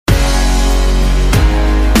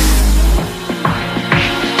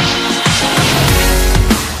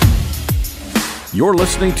You're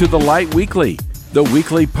listening to The Light Weekly, the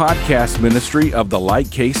weekly podcast ministry of The Light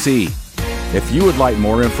KC. If you would like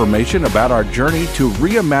more information about our journey to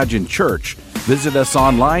reimagine church, visit us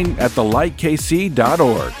online at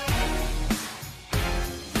thelightkc.org.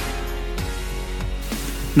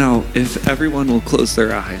 Now, if everyone will close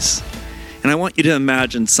their eyes, and I want you to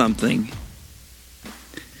imagine something.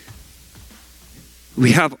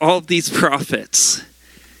 We have all of these prophets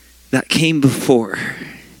that came before,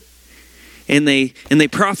 and they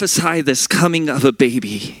prophesy this coming of a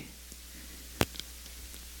baby.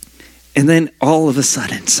 And then all of a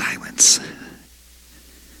sudden, silence.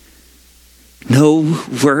 No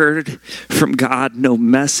word from God, no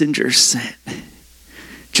messenger sent.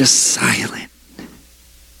 Just silent.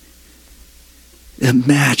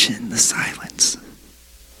 Imagine the silence.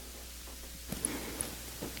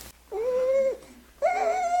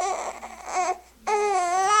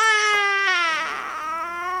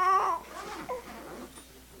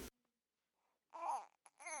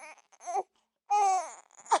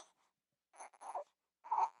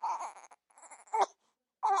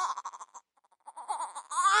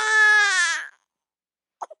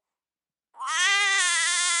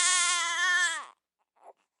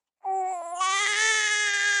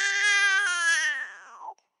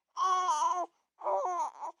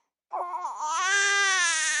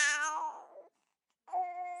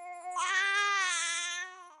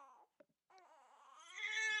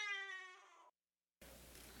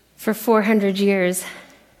 For 400 years,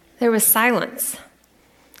 there was silence.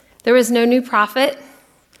 There was no new prophet.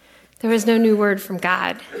 There was no new word from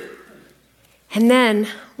God. And then,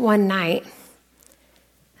 one night,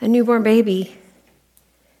 a newborn baby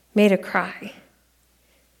made a cry,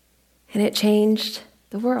 and it changed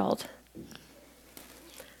the world.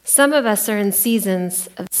 Some of us are in seasons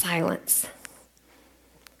of silence.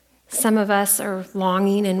 Some of us are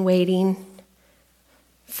longing and waiting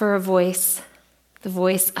for a voice, the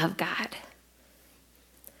voice of God.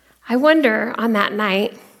 I wonder on that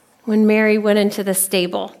night when Mary went into the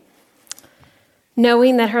stable,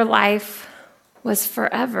 knowing that her life was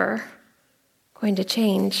forever going to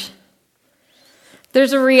change.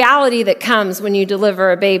 There's a reality that comes when you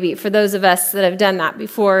deliver a baby, for those of us that have done that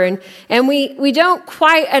before, and we don't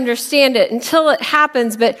quite understand it until it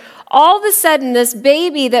happens, but all of a sudden this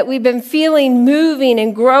baby that we've been feeling moving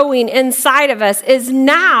and growing inside of us is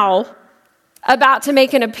now about to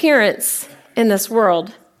make an appearance in this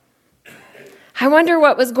world. I wonder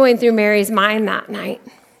what was going through Mary's mind that night.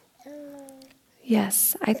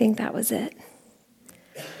 Yes, I think that was it.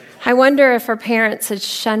 I wonder if her parents had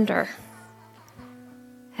shunned her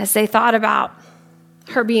as they thought about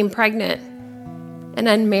her being pregnant and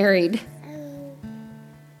unmarried.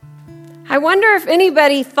 I wonder if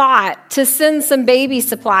anybody thought to send some baby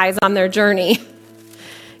supplies on their journey.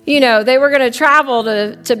 You know, they were going to travel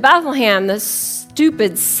to Bethlehem, the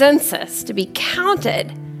stupid census, to be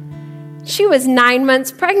counted. She was 9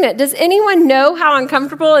 months pregnant. Does anyone know how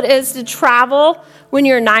uncomfortable it is to travel when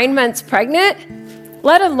you're 9 months pregnant,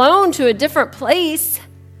 let alone to a different place?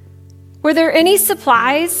 Were there any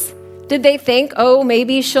supplies? Did they think, oh,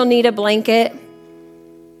 maybe she'll need a blanket?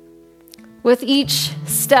 With each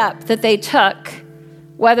step that they took,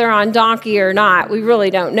 whether on donkey or not, we really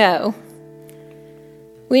don't know.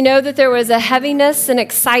 We know that there was a heaviness and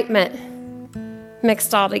excitement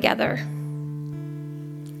mixed all together.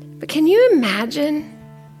 But can you imagine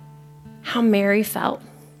how Mary felt?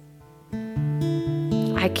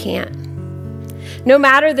 I can't. No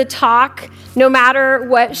matter the talk, no matter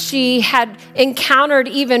what she had encountered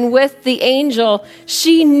even with the angel,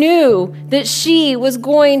 she knew that she was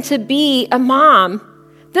going to be a mom.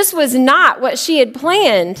 This was not what she had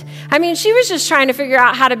planned. I mean, she was just trying to figure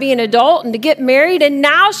out how to be an adult and to get married, and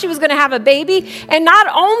now she was going to have a baby. And not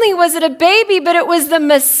only was it a baby, but it was the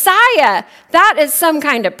Messiah. That is some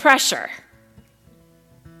kind of pressure.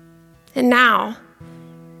 And now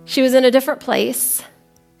she was in a different place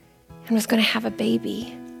and was going to have a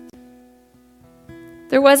baby.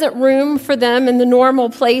 There wasn't room for them in the normal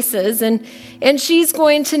places, and she's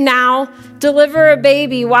going to now deliver a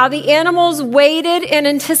baby. While the animals waited in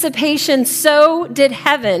anticipation, so did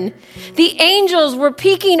heaven. The angels were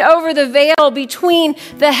peeking over the veil between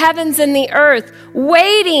the heavens and the earth,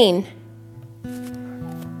 waiting.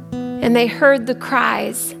 And they heard the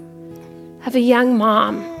cries of a young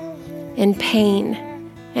mom in pain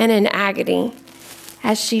and in agony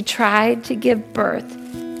as she tried to give birth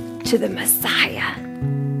to the Messiah.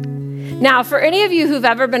 Now, for any of you who've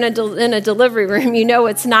ever been in a delivery room, you know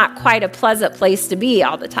it's not quite a pleasant place to be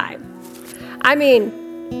all the time. I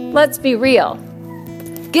mean, let's be real.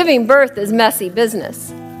 Giving birth is messy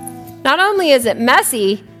business. Not only is it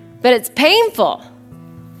messy, but it's painful.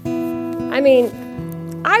 I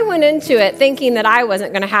mean, I went into it thinking that I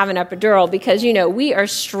wasn't going to have an epidural because, we are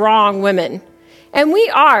strong women. And we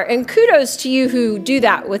are. And kudos to you who do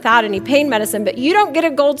that without any pain medicine, but you don't get a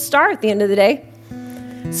gold star at the end of the day.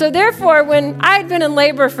 So therefore, when I had been in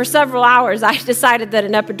labor for several hours, I decided that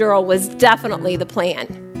an epidural was definitely the plan.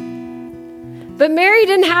 But Mary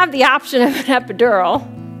didn't have the option of an epidural.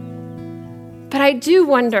 But I do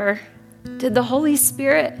wonder, did the Holy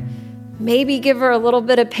Spirit maybe give her a little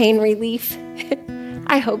bit of pain relief?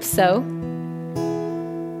 I hope so.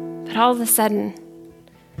 But all of a sudden,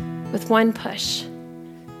 with one push,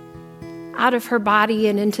 out of her body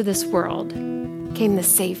and into this world came the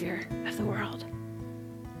Savior of the world.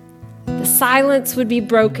 The silence would be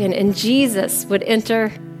broken and Jesus would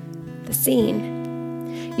enter the scene.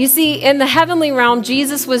 You see, in the heavenly realm,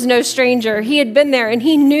 Jesus was no stranger. He had been there and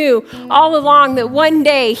he knew all along that one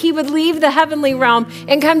day he would leave the heavenly realm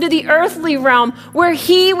and come to the earthly realm where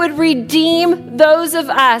he would redeem those of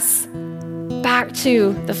us back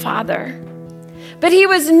to the Father. But he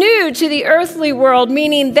was new to the earthly world,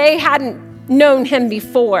 meaning they hadn't known him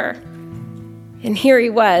before. And here he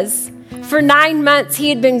was. For 9 months, he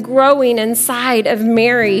had been growing inside of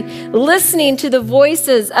Mary, listening to the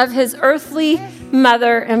voices of his earthly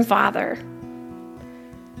mother and father,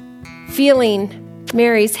 feeling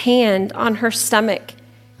Mary's hand on her stomach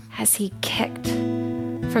as he kicked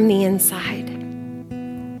from the inside.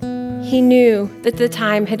 He knew that the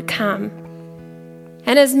time had come.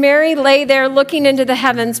 And as Mary lay there looking into the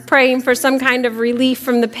heavens, praying for some kind of relief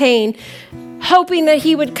from the pain, hoping that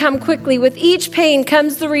he would come quickly, with each pain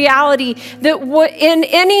comes the reality that in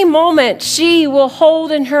any moment she will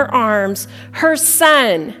hold in her arms her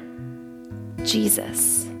son,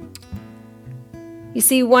 Jesus. You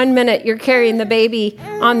see, 1 minute you're carrying the baby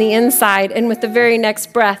on the inside, and with the very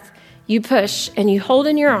next breath, you push and you hold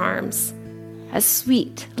in your arms a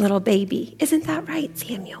sweet little baby. Isn't that right,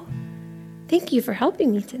 Samuel? Thank you for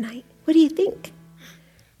helping me tonight. What do you think?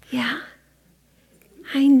 Yeah?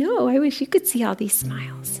 I know. I wish you could see all these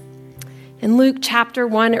smiles. In Luke chapter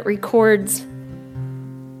 1, it records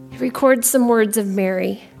some words of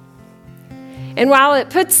Mary. And while it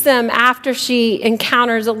puts them after she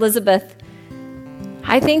encounters Elizabeth,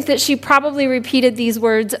 I think that she probably repeated these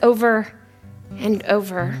words over and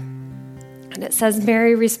over. And it says,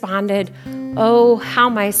 Mary responded, "Oh, how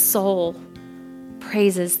my soul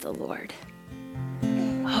praises the Lord.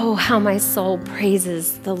 Oh, how my soul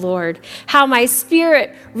praises the Lord. How my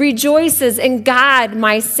spirit rejoices in God,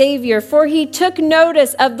 my Savior, for he took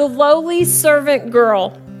notice of the lowly servant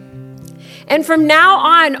girl. And from now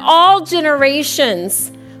on, all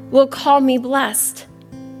generations will call me blessed.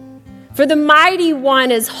 For the mighty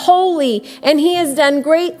one is holy, and he has done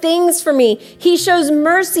great things for me. He shows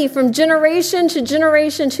mercy from generation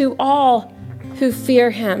to all who fear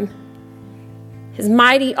him. His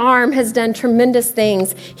mighty arm has done tremendous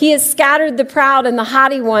things. He has scattered the proud and the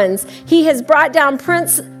haughty ones. He has brought down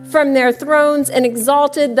princes from their thrones and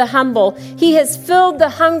exalted the humble. He has filled the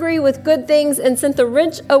hungry with good things and sent the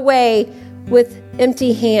rich away with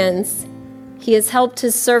empty hands. He has helped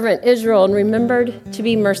his servant Israel and remembered to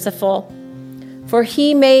be merciful. For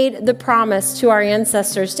he made the promise to our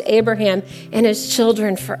ancestors, to Abraham and his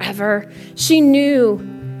children forever. She knew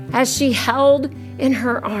as she held in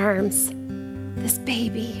her arms this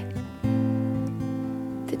baby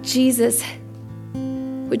that Jesus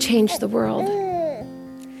would change the world.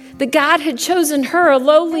 That God had chosen her, a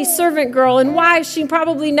lowly servant girl, and why she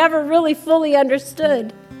probably never really fully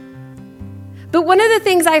understood. But one of the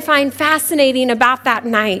things I find fascinating about that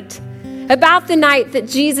night, about the night that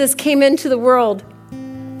Jesus came into the world,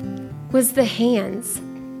 was the hands.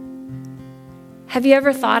 Have you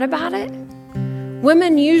ever thought about it?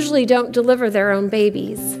 Women usually don't deliver their own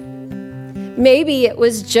babies. Maybe it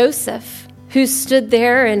was Joseph who stood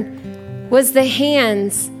there and was the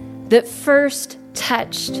hands that first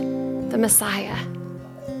touched the Messiah.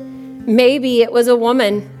 Maybe it was a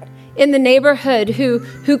woman in the neighborhood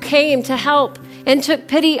who came to help and took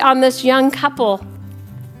pity on this young couple.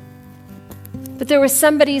 But there was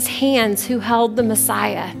somebody's hands who held the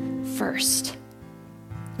Messiah first.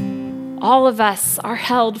 All of us are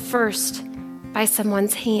held first by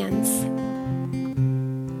someone's hands.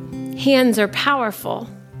 Hands are powerful.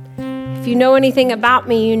 If you know anything about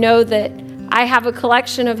me, you know that I have a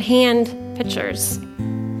collection of hand pictures.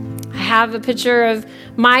 I have a picture of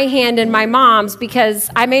my hand and my mom's because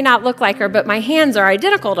I may not look like her, but my hands are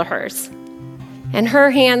identical to hers. And her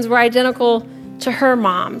hands were identical to her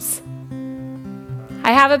mom's.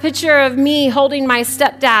 I have a picture of me holding my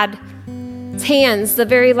stepdad's hands the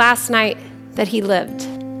very last night that he lived.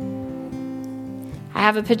 I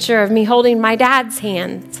have a picture of me holding my dad's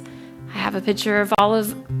hands. I have a picture of all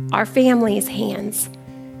of our family's hands,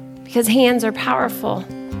 because hands are powerful.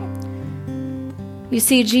 You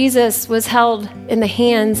see, Jesus was held in the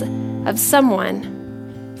hands of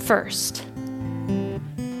someone first.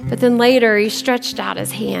 But then later, he stretched out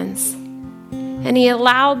his hands and he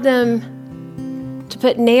allowed them to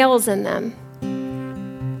put nails in them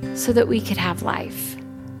so that we could have life.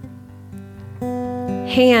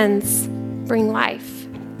 Hands bring life.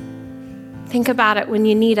 Think about it when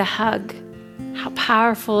you need a hug, how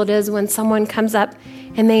powerful it is when someone comes up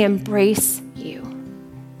and they embrace you.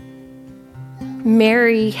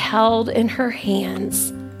 Mary held in her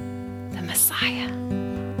hands the Messiah.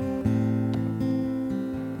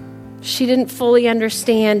 She didn't fully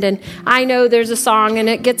understand, and I know there's a song and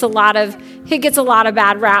it gets a lot of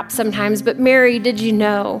bad rap sometimes, but Mary, did you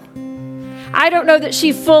know? I don't know that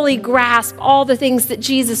she fully grasped all the things that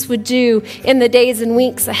Jesus would do in the days and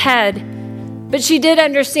weeks ahead, but she did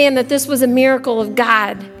understand that this was a miracle of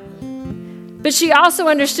God. But she also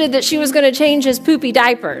understood that she was going to change his poopy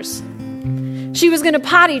diapers. She was going to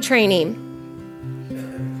potty train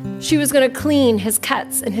him. She was going to clean his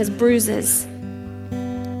cuts and his bruises.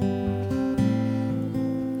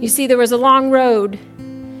 You see, there was a long road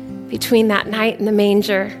between that night in the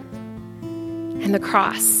manger and the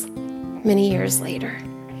cross many years later.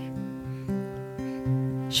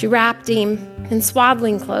 She wrapped him in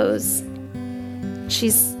swaddling clothes.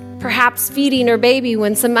 She's perhaps feeding her baby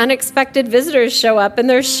when some unexpected visitors show up, and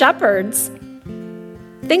they're shepherds.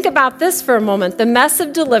 Think about this for a moment. The mess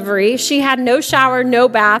of delivery. She had no shower, no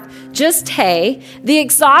bath, just hay. The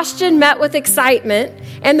exhaustion met with excitement.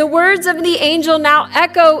 And the words of the angel now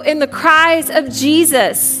echo in the cries of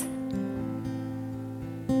Jesus.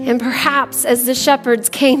 And perhaps as the shepherds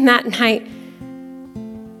came that night,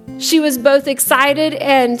 she was both excited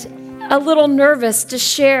and a little nervous to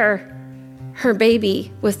share her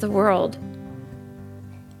baby with the world.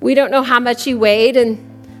 We don't know how much he weighed,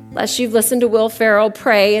 unless you've listened to Will Ferrell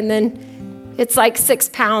pray, and then it's like 6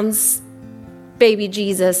 pounds baby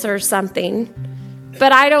Jesus or something.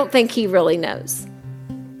 But I don't think he really knows.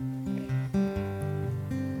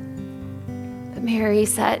 But Mary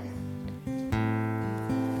sat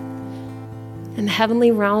in the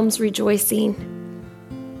heavenly realms rejoicing.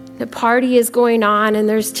 The party is going on, and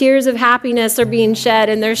there's tears of happiness are being shed,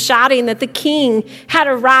 and they're shouting that the king had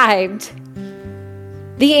arrived.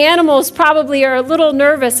 The animals probably are a little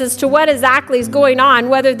nervous as to what exactly is going on,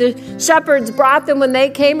 whether the shepherds brought them when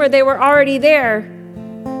they came or they were already there.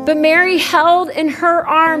 But Mary held in her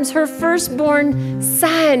arms her firstborn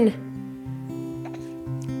son.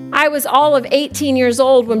 I was all of 18 years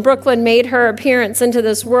old when Brooklyn made her appearance into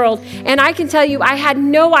this world, and I can tell you I had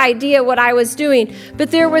no idea what I was doing,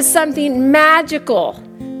 but there was something magical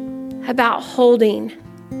about holding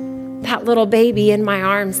that little baby in my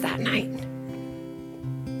arms that night.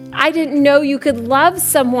 I didn't know you could love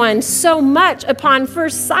someone so much upon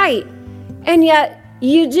first sight, and yet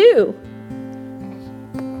you do.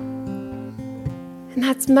 And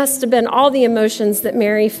that must have been all the emotions that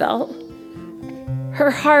Mary felt. Her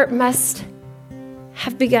heart must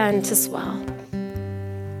have begun to swell.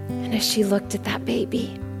 And as she looked at that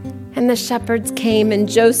baby, and the shepherds came and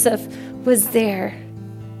Joseph was there,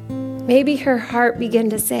 maybe her heart began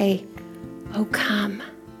to say, "Oh, come,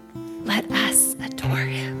 let us adore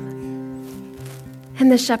him." And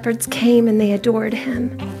the shepherds came and they adored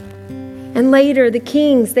him. And later the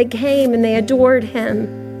kings, they came and they adored him.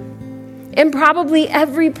 And probably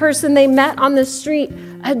every person they met on the street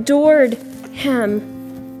adored him.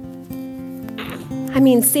 I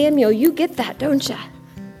mean, Samuel, you get that, don't you?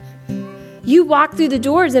 You walk through the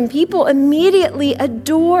doors and people immediately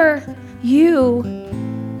adore you.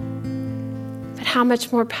 But how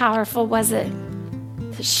much more powerful was it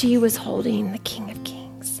that she was holding the King of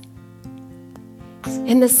Kings?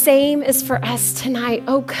 And the same is for us tonight.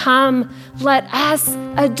 Oh, come, let us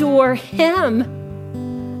adore him.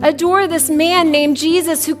 Adore this man named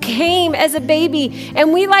Jesus who came as a baby.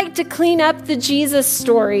 And we like to clean up the Jesus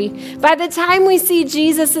story. By the time we see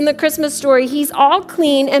Jesus in the Christmas story, he's all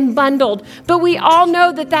clean and bundled. But we all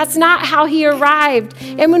know that that's not how he arrived.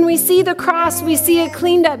 And when we see the cross, we see a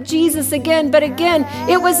cleaned up Jesus again. But again,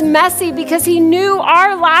 it was messy because he knew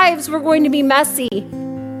our lives were going to be messy.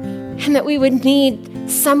 And that we would need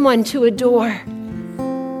someone to adore.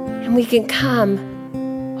 And we can come.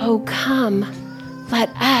 Oh, come. Let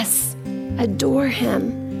us adore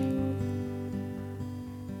him.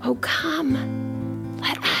 Oh, come,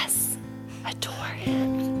 let us adore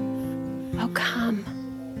him. Oh, come,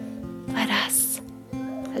 let us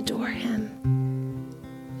adore him.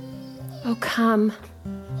 Oh, come,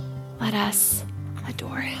 let us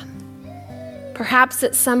adore him. Perhaps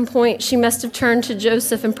at some point she must have turned to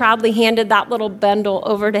Joseph and proudly handed that little bundle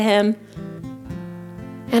over to him.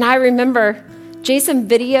 And I remember Jason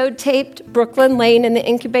videotaped Brooklyn laying in the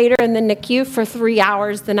incubator in the NICU for 3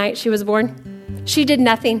 hours the night she was born. She did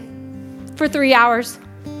nothing for 3 hours.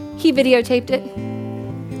 He videotaped it,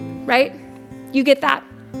 right? You get that?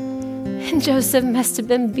 And Joseph must have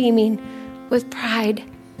been beaming with pride.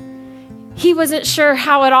 He wasn't sure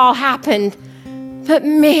how it all happened, but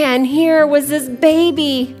man, here was this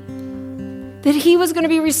baby that he was going to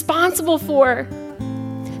be responsible for,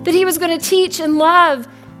 that he was going to teach and love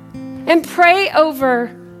and pray over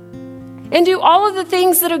and do all of the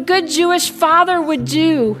things that a good Jewish father would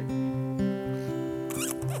do.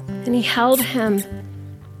 And he held him.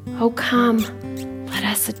 Oh, come, let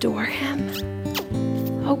us adore him.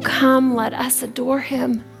 Oh, come, let us adore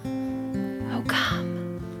him. Oh,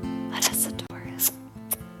 come, let us adore him.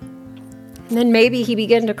 And then maybe he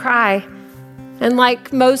began to cry. And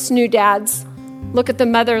like most new dads, look at the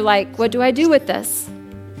mother like, what do I do with this?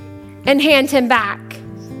 And hand him back.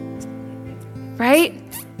 Right?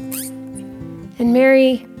 And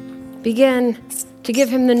Mary began to give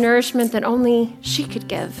him the nourishment that only she could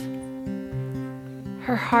give.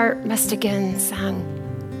 Her heart must again sung,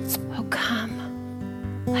 oh,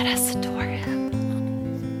 come, let us adore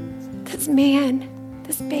him. This man,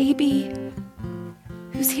 this baby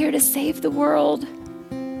who's here to save the world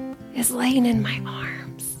is laying in my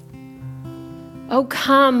arms. Oh,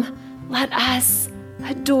 come, let us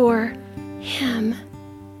adore him.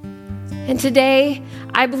 And today,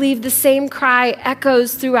 I believe the same cry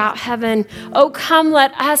echoes throughout heaven. Oh, come,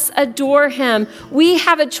 let us adore him. We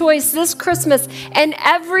have a choice this Christmas and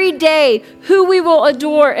every day who we will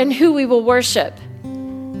adore and who we will worship.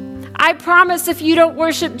 I promise if you don't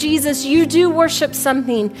worship Jesus, you do worship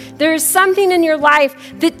something. There is something in your life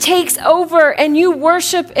that takes over and you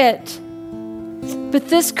worship it. But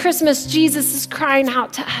this Christmas, Jesus is crying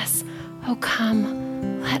out to us, oh,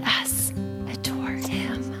 come, let us adore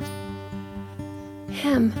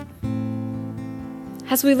him.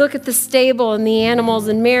 As we look at the stable and the animals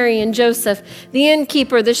and Mary and Joseph, the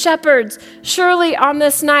innkeeper, the shepherds, surely on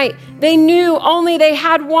this night, they knew only they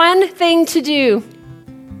had one thing to do,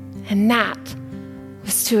 and that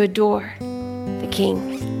was to adore the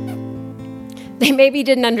King. They maybe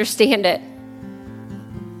didn't understand it,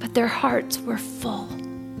 but their hearts were full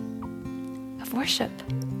of worship.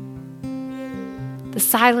 The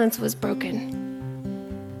silence was broken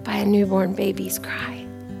by a newborn baby's cry.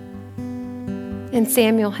 And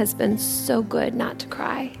Samuel has been so good not to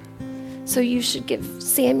cry. So you should give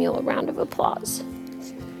Samuel a round of applause.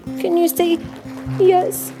 Can you say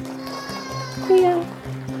yes? Yeah.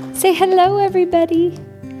 Say hello, everybody.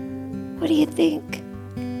 What do you think?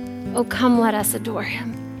 Oh, come, let us adore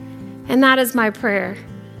him. And that is my prayer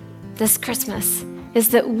this Christmas, is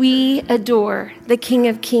that we adore the King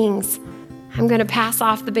of Kings. I'm going to pass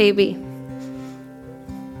off the baby.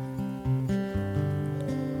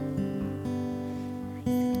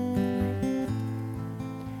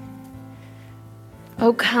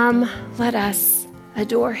 Oh, come, let us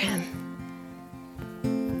adore him.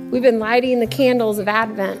 We've been lighting the candles of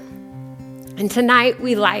Advent, and tonight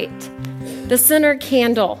we light the center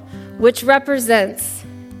candle, which represents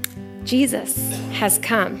Jesus has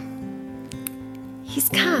come. He's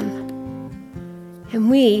come, and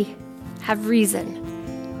we have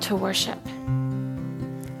reason to worship.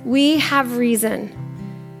 We have reason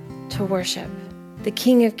to worship the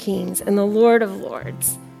King of Kings and the Lord of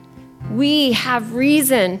Lords. We have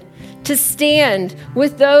reason to stand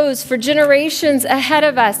with those for generations ahead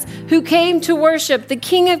of us who came to worship the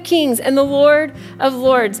King of Kings and the Lord of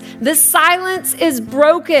Lords. The silence is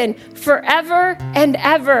broken forever and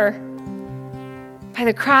ever by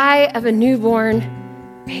the cry of a newborn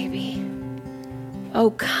baby. Oh,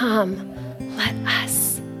 come, let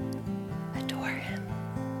us adore him.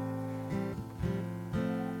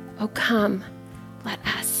 Oh, come, let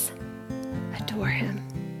us adore him.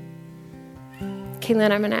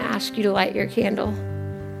 Kaylin, I'm going to ask you to light your candle.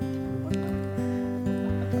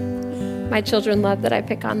 My children love that I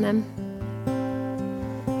pick on them.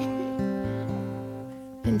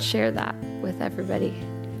 And share that with everybody.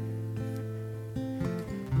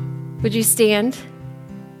 Would you stand?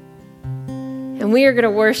 And we are going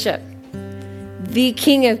to worship the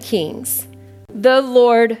King of Kings, the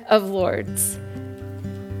Lord of Lords.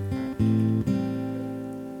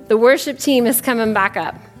 The worship team is coming back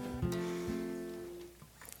up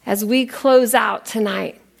as we close out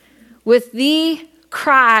tonight with the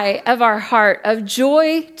cry of our heart of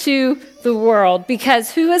joy to the world,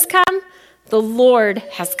 because who has come? The Lord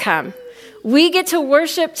has come. We get to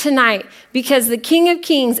worship tonight because the King of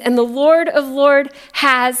Kings and the Lord of Lords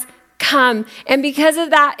has come. And because of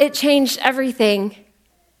that, it changed everything.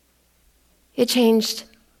 It changed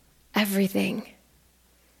everything.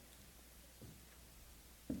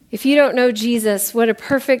 If you don't know Jesus, what a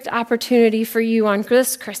perfect opportunity for you on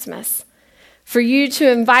this Christmas, for you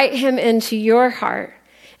to invite him into your heart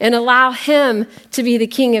and allow him to be the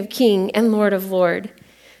King of Kings and Lord of Lords,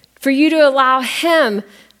 for you to allow him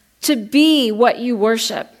to be what you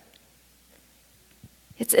worship.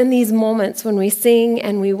 It's in these moments when we sing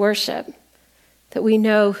and we worship that we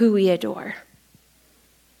know who we adore.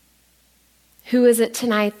 Who is it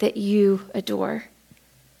tonight that you adore?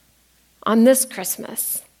 On this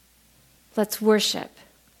Christmas, let's worship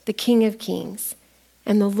the King of Kings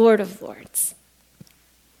and the Lord of Lords.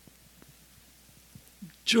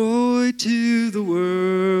 Joy to the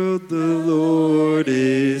world, the Lord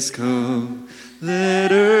is come.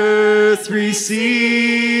 Let earth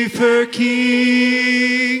receive her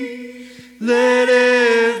King. Let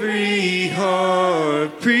every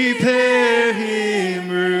heart prepare him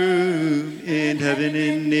room. In heaven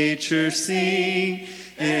and nature sing.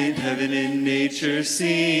 In heaven and nature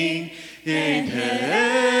sing. In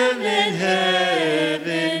heaven,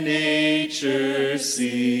 nature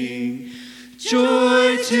sing.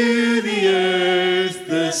 Joy to the earth,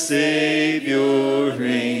 the Savior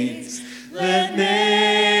reigns. Let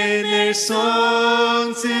men their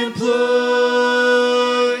songs employ,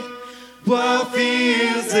 while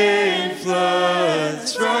fields and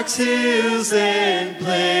floods, rocks, hills, and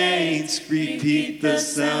plains repeat the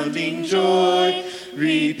sounding joy.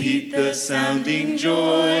 Repeat the sounding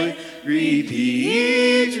joy.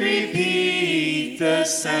 Repeat, repeat the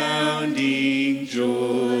sounding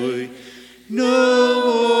joy. No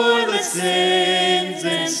more let sins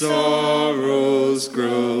and sorrows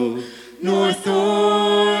grow, nor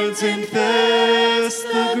thorns infest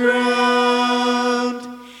the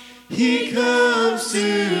ground. He comes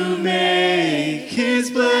to make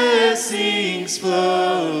his blessings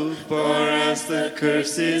flow, far as the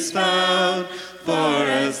curse is found, far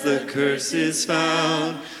as the curse is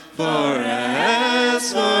found, far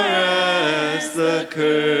as the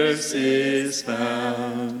curse is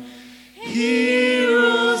found. He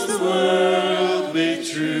rules the world with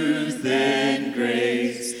truth and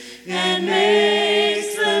grace, and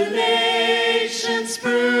makes the nations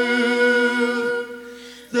prove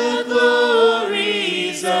the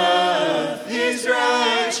glories of his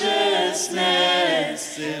righteousness,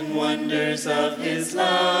 and wonders of his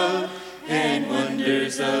love, and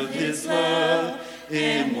wonders of his love,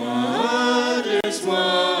 and wonders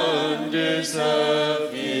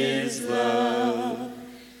of his love.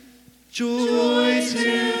 Joy to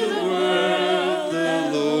the world, the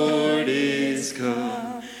Lord is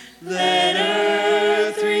come. Let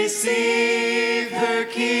earth receive her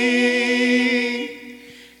King.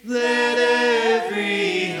 Let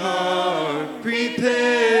every heart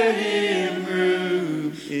prepare him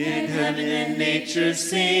room. In heaven and nature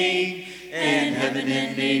sing. In heaven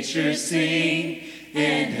and nature sing.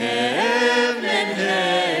 In heaven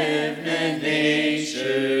and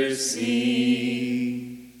nature sing.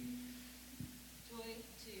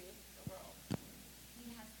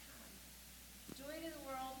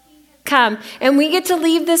 Come, and we get to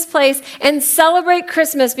leave this place and celebrate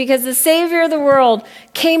Christmas because the Savior of the world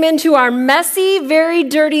came into our messy, very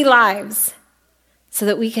dirty lives so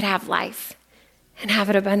that we could have life and have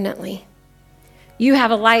it abundantly. You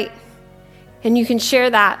have a light, and you can share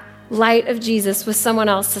that light of Jesus with someone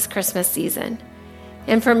else this Christmas season.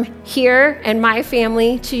 And from here and my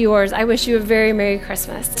family to yours, I wish you a very Merry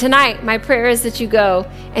Christmas. Tonight, my prayer is that you go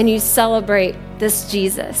and you celebrate this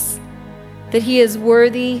Jesus, that he is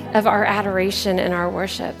worthy of our adoration and our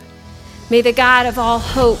worship. May the God of all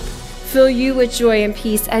hope fill you with joy and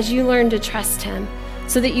peace as you learn to trust him,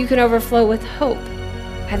 so that you can overflow with hope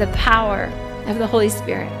by the power of the Holy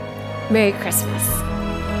Spirit. Merry Christmas.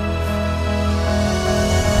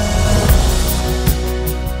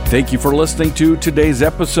 Thank you for listening to today's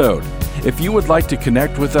episode. If you would like to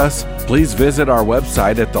connect with us, please visit our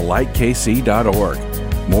website at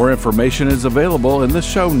thelightkc.org. More information is available in the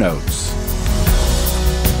show notes.